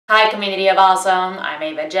Hi community of awesome, I'm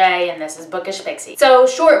Ava J and this is Bookish Pixie. So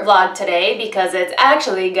short vlog today because it's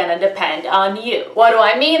actually gonna depend on you. What do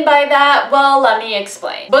I mean by that? Well, let me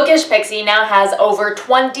explain. Bookish Pixie now has over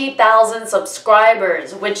 20,000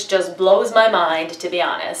 subscribers, which just blows my mind to be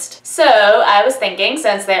honest. So I was thinking,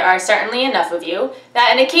 since there are certainly enough of you,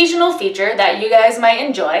 that an occasional feature that you guys might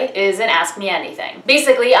enjoy is an Ask Me Anything.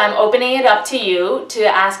 Basically, I'm opening it up to you to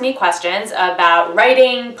ask me questions about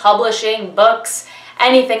writing, publishing, books,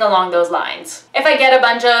 anything along those lines. If I get a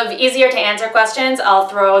bunch of easier to answer questions, I'll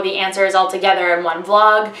throw the answers all together in one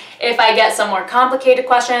vlog. If I get some more complicated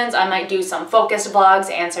questions, I might do some focused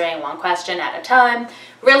vlogs answering one question at a time.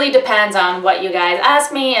 Really depends on what you guys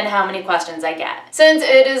ask me and how many questions I get. Since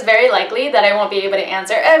it is very likely that I won't be able to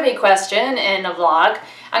answer every question in a vlog,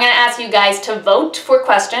 I'm going to ask you guys to vote for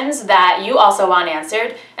questions that you also want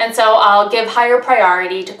answered, and so I'll give higher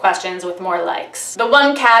priority to questions with more likes. The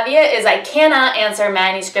one caveat is I cannot answer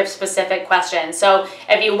manuscript-specific questions, so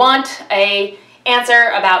if you want an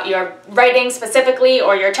answer about your writing specifically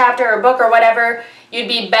or your chapter or book or whatever, you'd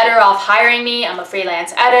be better off hiring me. I'm a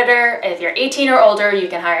freelance editor. If you're 18 or older, you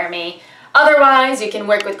can hire me. Otherwise, you can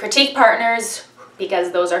work with critique partners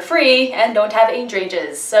because those are free and don't have age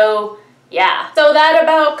ranges. So yeah, so that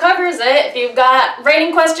about covers it. If you've got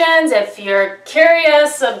writing questions, if you're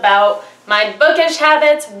curious about my bookish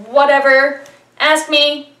habits, whatever, ask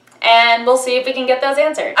me and we'll see if we can get those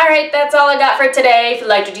answered. Alright, that's all I got for today. If you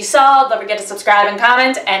liked what you saw, don't forget to subscribe and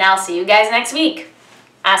comment, and I'll see you guys next week.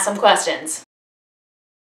 Ask some questions.